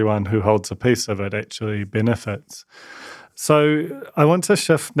 everyone who holds a piece of it actually benefits. So I want to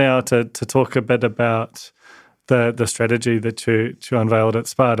shift now to talk a bit about the strategy that you unveiled at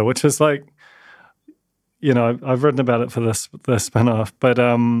Sparta, which is like, I've written about it for the spin-off, but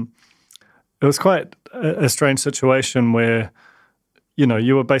it was quite a strange situation where,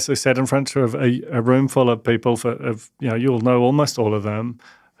 you were basically sat in front of a room full of people, you'll know almost all of them,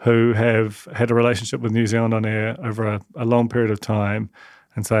 who have had a relationship with New Zealand On Air over a long period of time,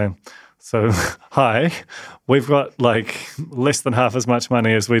 and saying, so, hi, we've got like less than half as much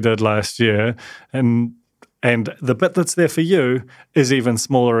money as we did last year, and the bit that's there for you is even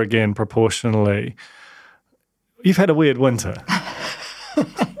smaller again proportionally. You've had a weird winter.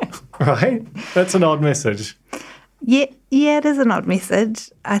 Right? That's an odd message. Yeah, it is an odd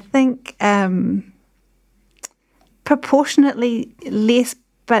message. I think proportionately less,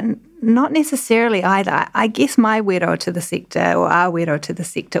 but not necessarily either. I guess my wero to the sector, or our wero to the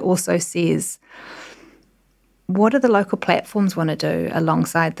sector, also says, what do the local platforms want to do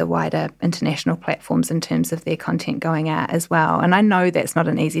alongside the wider international platforms in terms of their content going out as well? And I know that's not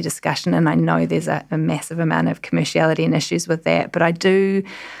an easy discussion, and I know there's a massive amount of commerciality and issues with that, but I do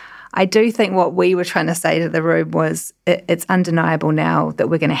think what we were trying to say to the room was it's undeniable now that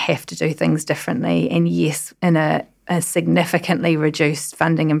we're going to have to do things differently. And yes, in a significantly reduced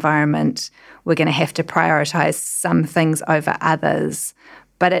funding environment, we're going to have to prioritise some things over others.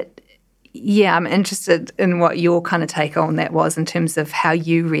 But Yeah, I'm interested in what your kind of take on that was in terms of how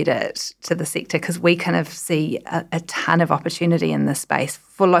you read it to the sector, because we kind of see a ton of opportunity in this space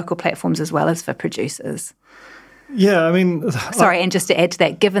for local platforms as well as for producers. Yeah, I mean... Sorry, and just to add to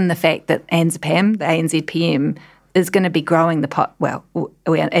that, given the fact that ANZPM, the ANZPM, is going to be growing the pot,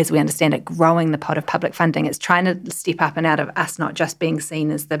 as we understand it, growing the pot of public funding. It's trying to step up and out of us not just being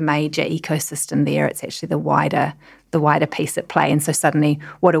seen as the major ecosystem there, it's actually the wider piece at play. And so suddenly,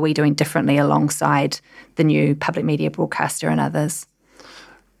 what are we doing differently alongside the new public media broadcaster and others?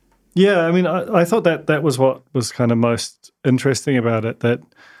 Yeah, I mean, I thought that was what was kind of most interesting about it, that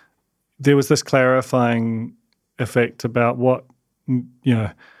there was this clarifying effect about what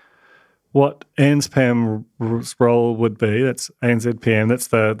ANZPM's role would be. That's ANZPM, that's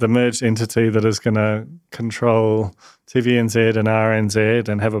the merged entity that is going to control TVNZ and RNZ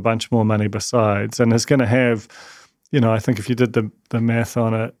and have a bunch more money besides, and is going to have, I think if you did the math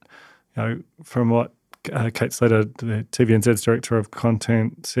on it, from what Kate Slater, the TVNZ's Director of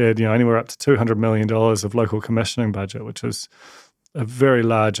Content, said, anywhere up to $200 million of local commissioning budget, which is a very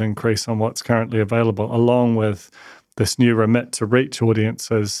large increase on what's currently available, along with this new remit to reach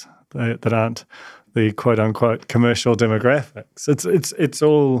audiences that aren't the quote unquote commercial demographics. It's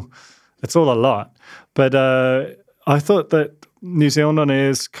all a lot. But I thought that New Zealand On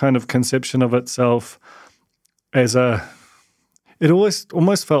Air's kind of conception of itself as it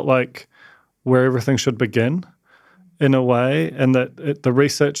almost felt like where everything should begin in a way, and that the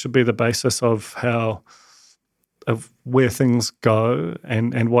research should be the basis of where things go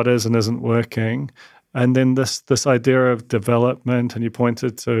and what is and isn't working. And then this idea of development, and you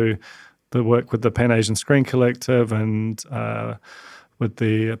pointed to the work with the Pan Asian Screen Collective and with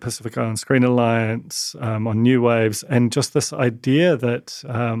the Pacific Island Screen Alliance on New Waves, and just this idea that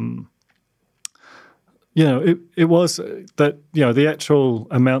it was that the actual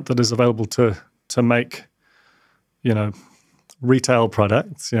amount that is available to make retail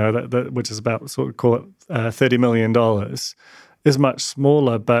products, that which is about sort of call it $30 million, is much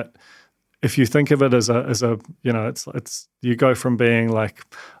smaller, but if you think of it as a it's you go from being like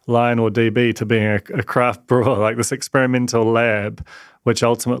Lion or DB to being a craft brewer, like this experimental lab, which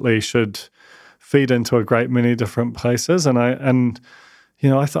ultimately should feed into a great many different places. And I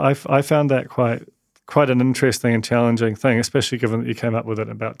found that quite an interesting and challenging thing, especially given that you came up with it in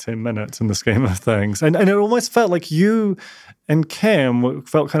about 10 minutes in the scheme of things. And it almost felt like you and Cam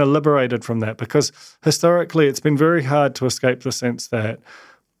felt kind of liberated from that, because historically it's been very hard to escape the sense that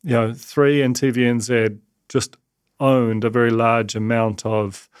 3 and TVNZ just owned a very large amount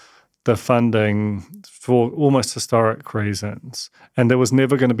of the funding for almost historic reasons. And there was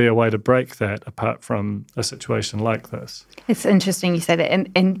never going to be a way to break that apart from a situation like this. It's interesting you say that.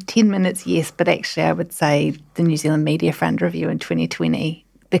 In 10 minutes, yes, but actually I would say the New Zealand Media Fund review in 2020,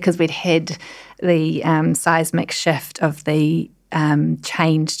 because we'd had the seismic shift of the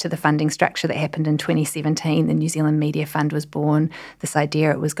change to the funding structure that happened in 2017. The New Zealand Media Fund was born. This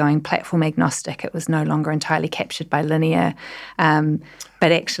idea it was going platform agnostic. It was no longer entirely captured by linear.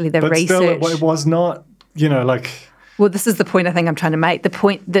 But actually the research... But still, it was not, Well, this is the point I think I'm trying to make. The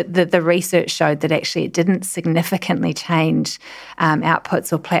point that the research showed that actually it didn't significantly change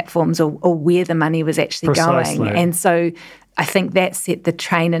outputs or platforms or where the money was actually Precisely. going. And so I think that set the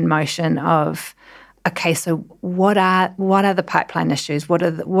train in motion of... Okay, so what are the pipeline issues? What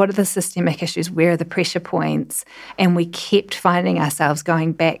are the systemic issues? Where are the pressure points? And we kept finding ourselves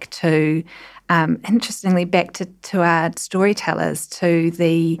going back to, interestingly, back to our storytellers, to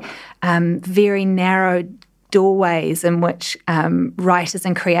the very narrow doorways in which writers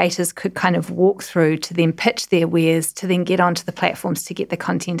and creators could kind of walk through to then pitch their wares, to then get onto the platforms to get the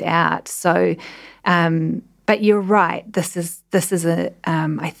content out. So. But you're right.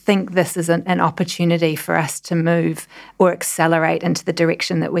 I think this is an opportunity for us to move or accelerate into the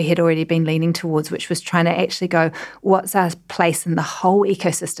direction that we had already been leaning towards, which was trying to actually go, what's our place in the whole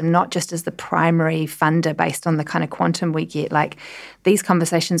ecosystem, not just as the primary funder based on the kind of quantum we get. Like these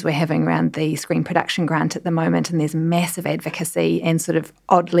conversations we're having around the screen production grant at the moment, and there's massive advocacy and sort of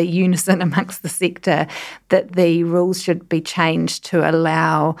oddly unison amongst the sector that the rules should be changed to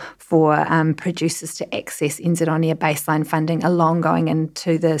allow for producers to access NZ On Air baseline funding along going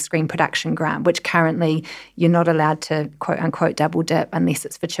into the screen production grant, which currently you're not allowed to quote-unquote double dip unless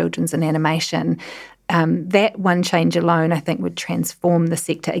it's for children's and animation. That one change alone, I think, would transform the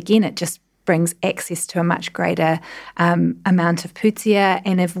sector. Again, it just brings access to a much greater amount of pūtea.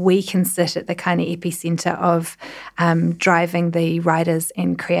 And if we can sit at the kind of epicenter of driving the writers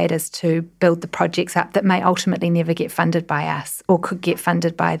and creators to build the projects up that may ultimately never get funded by us or could get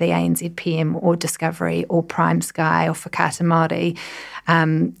funded by the ANZPM or Discovery or Prime Sky or Whakaata Māori,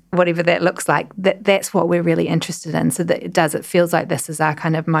 whatever that looks like, that's what we're really interested in. So that it feels like this is our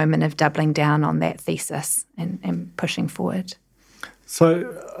kind of moment of doubling down on that thesis and pushing forward.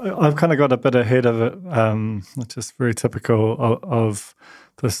 So I've kind of got a bit ahead of it, which is very typical of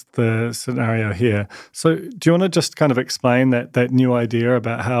the scenario here. So do you want to just kind of explain that new idea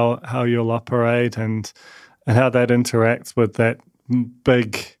about how you'll operate and how that interacts with that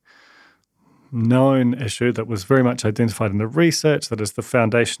big known issue that was very much identified in the research, that is the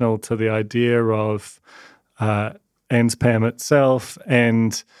foundational to the idea of ANZPAM itself,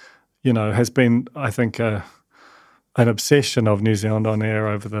 and has been, I think, an obsession of New Zealand On Air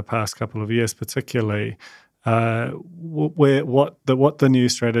over the past couple of years, particularly. What the new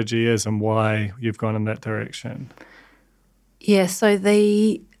strategy is and why you've gone in that direction. Yeah, so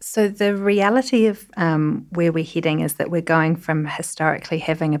the reality of where we're heading is that we're going from historically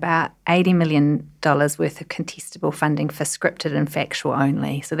having about $80 million worth of contestable funding for scripted and factual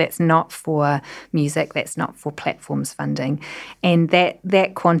only. So that's not for music, that's not for platforms funding. And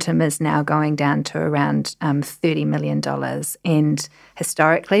that quantum is now going down to around $30 million. And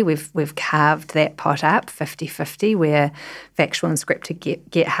historically, we've carved that pot up 50-50, where factual and scripted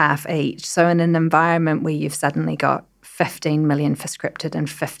get half each. So in an environment where you've suddenly got 15 million for scripted and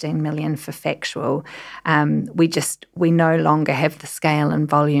 15 million for factual, we no longer have the scale and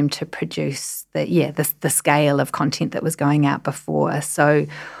volume to produce the scale of content that was going out before. So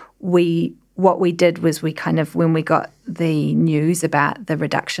what we did was when we got the news about the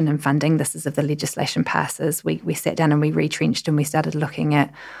reduction in funding, this is if the legislation passes, we sat down and we retrenched and we started looking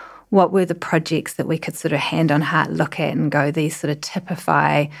at what were the projects that we could sort of hand on heart look at and go, these sort of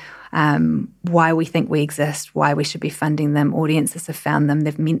typify why we think we exist, why we should be funding them. Audiences have found them,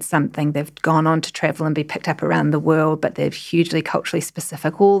 they've meant something, they've gone on to travel and be picked up around the world, but they're hugely culturally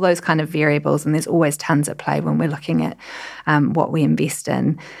specific, all those kind of variables, and there's always tons at play when we're looking at what we invest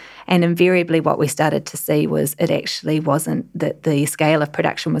in. And invariably what we started to see was it actually wasn't that the scale of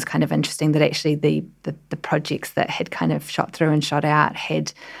production was kind of interesting, that actually the projects that had kind of shot through and shot out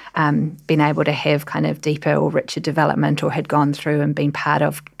had been able to have kind of deeper or richer development, or had gone through and been part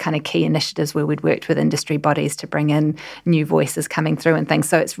of kind of key initiatives where we'd worked with industry bodies to bring in new voices coming through and things.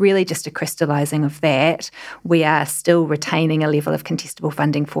 So it's really just a crystallising of that. We are still retaining a level of contestable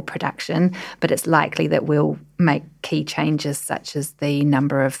funding for production, but it's likely that we'll make key changes such as the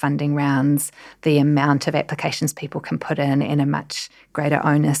number of funding rounds, the amount of applications people can put in, and a much greater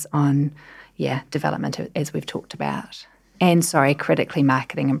onus on development, as we've talked about. And critically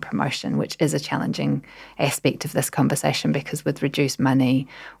marketing and promotion, which is a challenging aspect of this conversation, because with reduced money,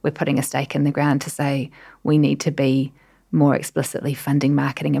 we're putting a stake in the ground to say we need to be more explicitly funding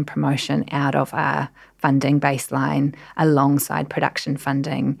marketing and promotion out of our funding baseline alongside production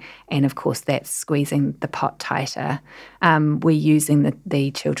funding. And of course, that's squeezing the pot tighter. We're using the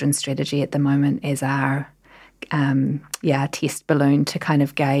children's strategy at the moment as our test balloon to kind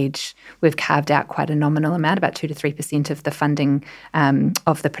of gauge. We've carved out quite a nominal amount, about 2 to 3% of the funding,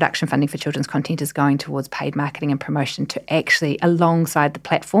 of the production funding for children's content is going towards paid marketing and promotion to actually, alongside the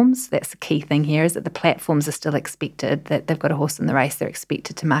platforms. That's the key thing here, is that the platforms are still expected, that they've got a horse in the race, they're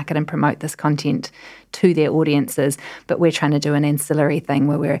expected to market and promote this content to their audiences, but we're trying to do an ancillary thing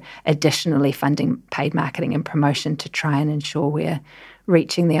where we're additionally funding paid marketing and promotion to try and ensure we're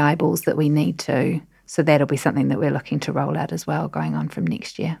reaching the eyeballs that we need to. So that'll be something that we're looking to roll out as well going on from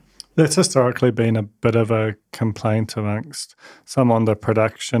next year. That's historically been a bit of a complaint amongst some on the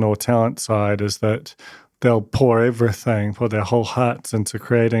production or talent side, is that they'll pour their whole hearts into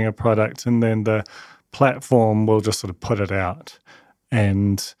creating a product, and then the platform will just sort of put it out.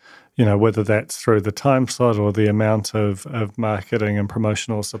 And, whether that's through the time slot or the amount of marketing and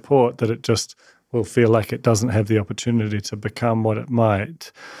promotional support, that it just will feel like it doesn't have the opportunity to become what it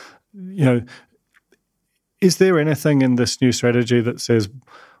might. Is there anything in this new strategy that says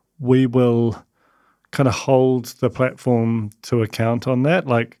we will kind of hold the platform to account on that?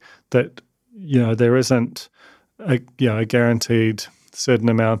 Like that, there isn't a guaranteed certain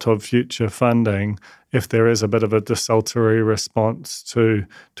amount of future funding if there is a bit of a desultory response to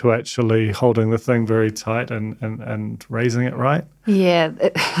actually holding the thing very tight and raising it right? Yeah.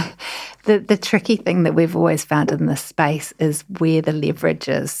 The tricky thing that we've always found in this space is where the leverage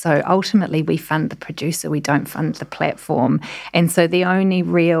is. So ultimately we fund the producer, we don't fund the platform. And so the only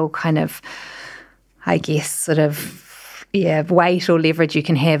real kind of, I guess, sort of weight or leverage you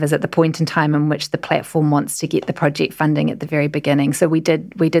can have is at the point in time in which the platform wants to get the project funding at the very beginning. So we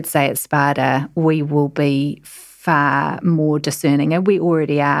did say at Sparta we will be far more discerning, and we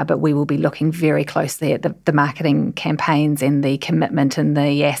already are, but we will be looking very closely at the marketing campaigns and the commitment and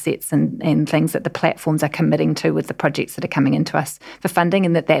the assets and things that the platforms are committing to with the projects that are coming into us for funding,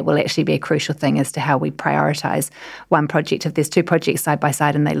 and that will actually be a crucial thing as to how we prioritise one project. If there's two projects side by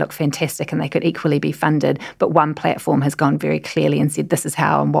side and they look fantastic and they could equally be funded, but one platform has gone very clearly and said this is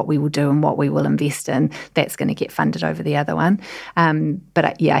how and what we will do and what we will invest in, that's going to get funded over the other one.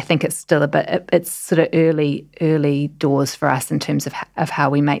 But I think it's still it's sort of early doors for us in terms of how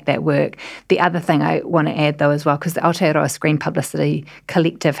we make that work. The other thing I want to add, though, as well, because the Aotearoa Screen Publicity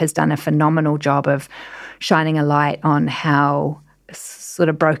Collective has done a phenomenal job of shining a light on how sort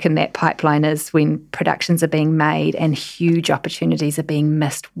of broken that pipeline is when productions are being made and huge opportunities are being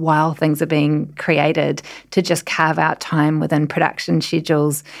missed while things are being created, to just carve out time within production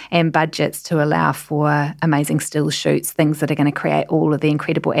schedules and budgets to allow for amazing still shoots, things that are going to create all of the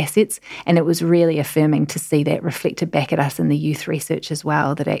incredible assets. And it was really affirming to see that reflected back at us in the youth research as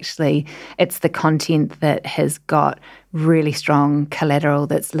well, that actually it's the content that has got really strong collateral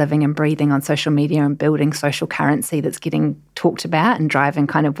that's living and breathing on social media and building social currency that's getting talked about and driving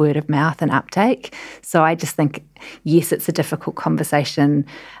kind of word of mouth and uptake. So I just think, yes, it's a difficult conversation,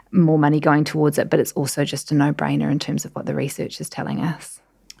 more money going towards it, but it's also just a no-brainer in terms of what the research is telling us.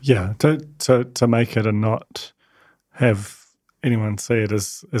 Yeah, to make it and not have anyone see it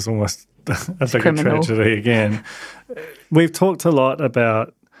is almost a bigger tragedy again. We've talked a lot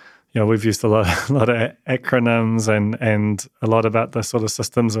about, we've used a lot of acronyms and a lot about the sort of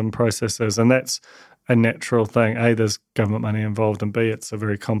systems and processes, and that's a natural thing. A, there's government money involved, and B, it's a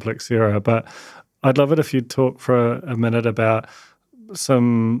very complex area. But I'd love it if you'd talk for a minute about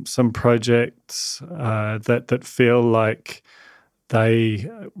some projects that feel like they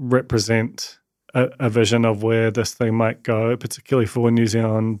represent a vision of where this thing might go, particularly for New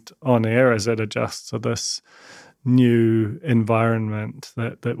Zealand On Air as it adjusts to this new environment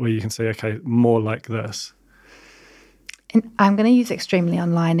that where you can say, okay, more like this. And I'm going to use Extremely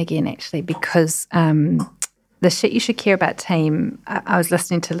Online again, actually, because the Shit You Should Care About team, I was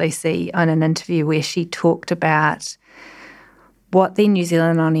listening to Lucy on an interview where she talked about what the New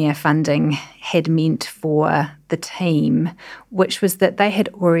Zealand On Air funding had meant for the team, which was that they had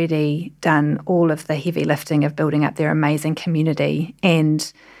already done all of the heavy lifting of building up their amazing community,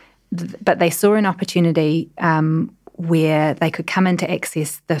 but they saw an opportunity where they could come in to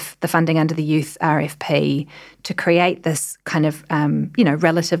access the funding under the Youth RFP to create this kind of,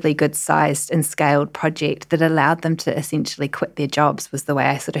 relatively good-sized and scaled project that allowed them to essentially quit their jobs, was the way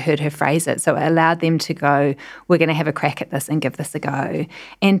I sort of heard her phrase it. So it allowed them to go, we're going to have a crack at this and give this a go.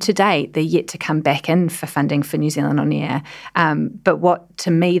 And to date, they're yet to come back in for funding for New Zealand On Air. But what, to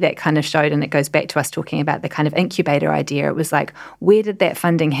me, that kind of showed, and it goes back to us talking about the kind of incubator idea, it was like, where did that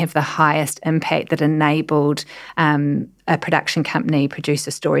funding have the highest impact that enabled a production company, producer,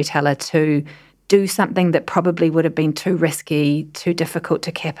 storyteller to do something that probably would have been too risky, too difficult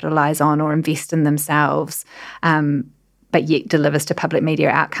to capitalise on or invest in themselves, but yet delivers to public media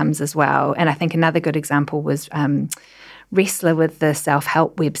outcomes as well. And I think another good example was Wrestler with the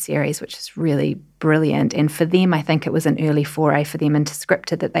self-help web series, which is really brilliant. And for them, I think it was an early foray for them into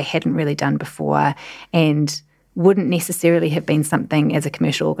scripted that they hadn't really done before, and wouldn't necessarily have been something as a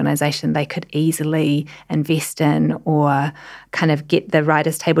commercial organisation they could easily invest in or kind of get the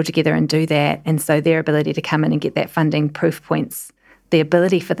writers' table together and do that. And so their ability to come in and get that funding proof points the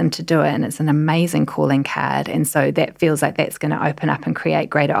ability for them to do it, and it's an amazing calling card. And so that feels like that's going to open up and create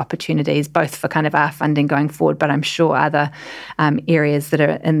greater opportunities, both for kind of our funding going forward, but I'm sure other areas that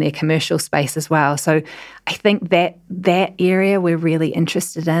are in their commercial space as well. So I think that area we're really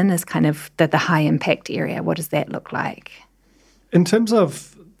interested in is kind of the high impact area. What does that look like? In terms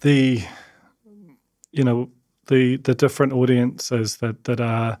of the different audiences that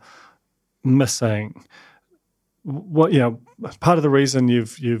are missing, what part of the reason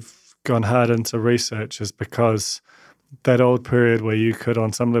you've gone hard into research is because that old period where you could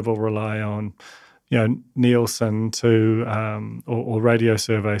on some level rely on Nielsen to or radio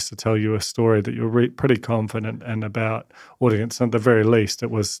surveys to tell you a story that you're pretty confident in about audience, and at the very least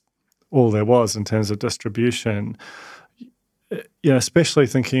it was all there was in terms of distribution. Especially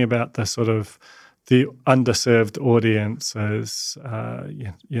thinking about the sort of the underserved audiences,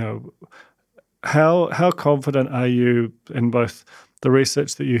 How confident are you in both the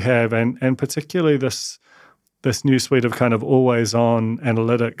research that you have and particularly this new suite of kind of always-on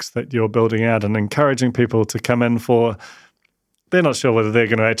analytics that you're building out and encouraging people to come in for? They're not sure whether they're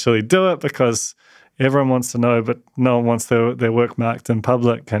going to actually do it because everyone wants to know, but no one wants their work marked in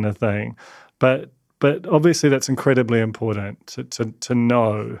public kind of thing. But obviously that's incredibly important to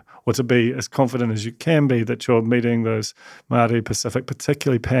know, or to be as confident as you can be that you're meeting those Māori, Pacific,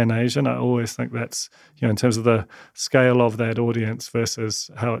 particularly Pan-Asian. I always think that's, in terms of the scale of that audience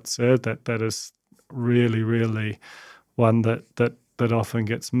versus how it's served, that is really, really one that often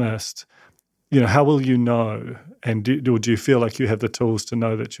gets missed. How will you know? And do you feel like you have the tools to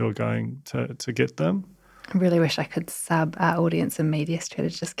know that you're going to get them? I really wish I could sub our audience and media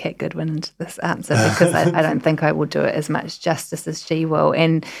strategist, Kat Goodwin, into this answer, because I don't think I will do it as much justice as she will.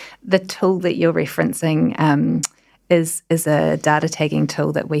 And the tool that you're referencing is a data tagging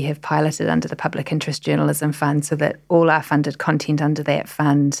tool that we have piloted under the Public Interest Journalism Fund, so that all our funded content under that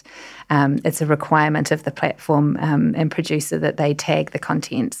fund, it's a requirement of the platform and producer that they tag the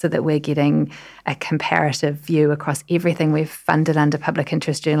content, so that we're getting a comparative view across everything we've funded under public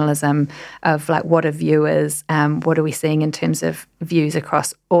interest journalism of like what are viewers, what are we seeing in terms of views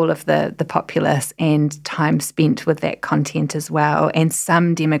across all of the populace and time spent with that content as well, and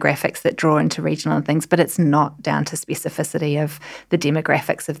some demographics that draw into regional and things, but it's not down to specificity of the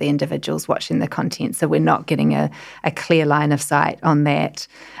demographics of the individuals watching the content. So we're not getting a clear line of sight on that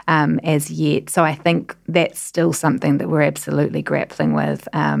as yet. So I think that's still something that we're absolutely grappling with,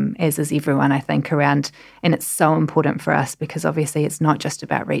 as is everyone, I think, around. And it's so important for us because obviously it's not just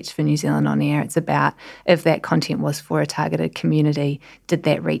about reach for New Zealand On Air. It's about if that content was for a targeted community, did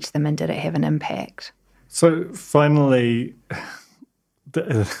that reach them and did it have an impact? So finally,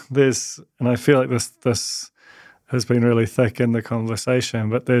 there's, and I feel like this has been really thick in the conversation,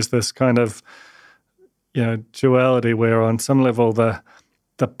 but there's this kind of, duality where on some level the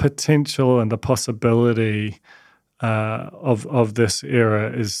potential and the possibility of this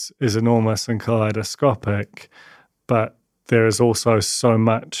era is enormous and kaleidoscopic, but there is also so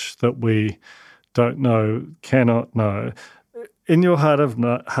much that we don't know, cannot know. In your heart of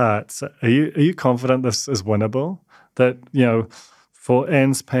hearts, are you confident this is winnable? That, for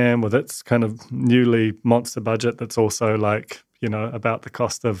ANZPAM with its kind of newly monster budget that's also like, about the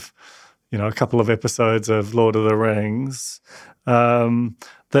cost of, a couple of episodes of Lord of the Rings,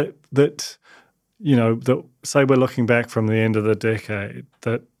 that say we're looking back from the end of the decade,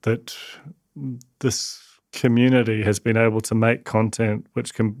 that this community has been able to make content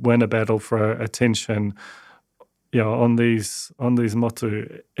which can win a battle for attention, on these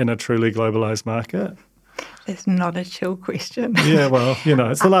motu in a truly globalized market? It's not a chill question. Yeah, well,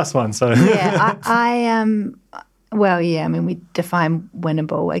 it's the last one, so. Yeah, I mean, we define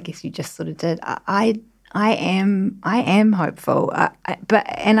winnable. I guess you just sort of did. I am hopeful,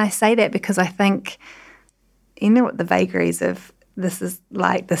 and I say that because I think, what the vagaries of this is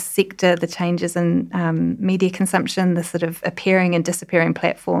like, the sector, the changes in media consumption, the sort of appearing and disappearing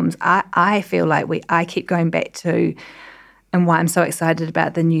platforms. I feel like I keep going back to, and why I'm so excited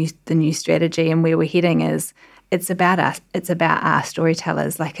about the new strategy and where we're heading is it's about us. It's about our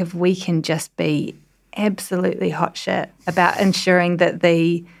storytellers. Like if we can just be absolutely hot shit about ensuring that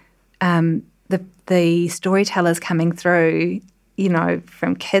the storytellers coming through,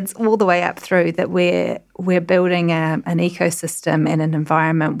 from kids all the way up through, that we're building an ecosystem and an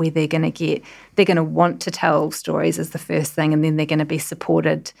environment where they're going to want to tell stories as the first thing, and then they're going to be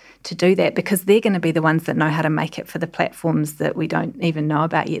supported to do that because they're going to be the ones that know how to make it for the platforms that we don't even know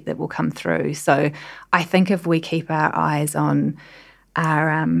about yet that will come through. So I think if we keep our eyes on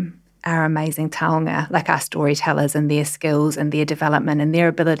our amazing taonga, like our storytellers and their skills and their development and their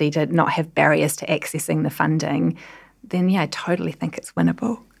ability to not have barriers to accessing the funding, then I totally think it's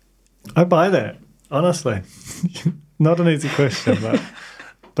winnable. I buy that, honestly. Not an easy question,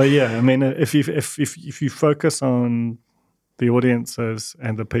 but yeah, I mean, if you focus on the audiences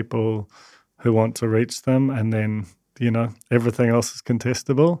and the people who want to reach them, and then everything else is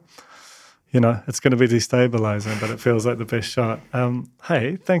contestable, it's going to be destabilizing, but it feels like the best shot.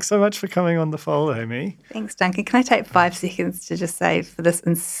 Hey, thanks so much for coming on The Fold, Amie. Thanks, Duncan. Can I take 5 seconds to just say, for this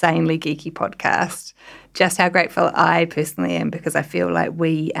insanely geeky podcast, just how grateful I personally am, because I feel like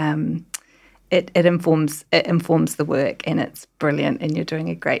it informs the work, and it's brilliant, and you're doing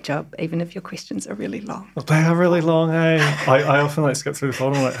a great job, even if your questions are really long. Well, they are really long, hey. I often skip through the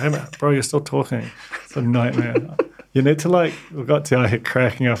fold and I'm like, hey, man, bro, you're still talking. It's a nightmare. You need to we've got Te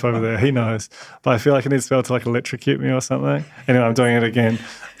cracking up over there. He knows. But I feel like he needs to be able to electrocute me or something. Anyway, I'm doing it again.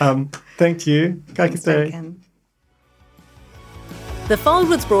 Thank you. Ka kite. The Fold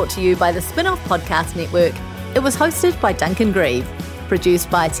was brought to you by the Spin-Off Podcast Network. It was hosted by Duncan Grieve,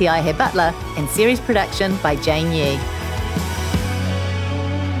 produced by Te Butler, and series production by Jane Yee.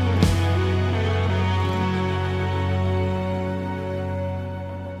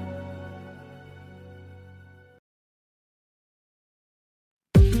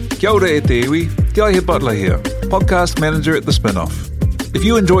 Kia ora e te iwi, Te Aihe Butler here, podcast manager at The Spinoff. If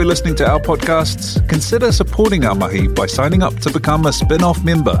you enjoy listening to our podcasts, consider supporting our mahi by signing up to become a Spinoff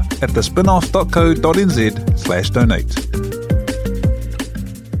member at thespinoff.co.nz/donate.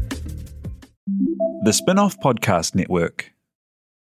 The Spinoff Podcast Network.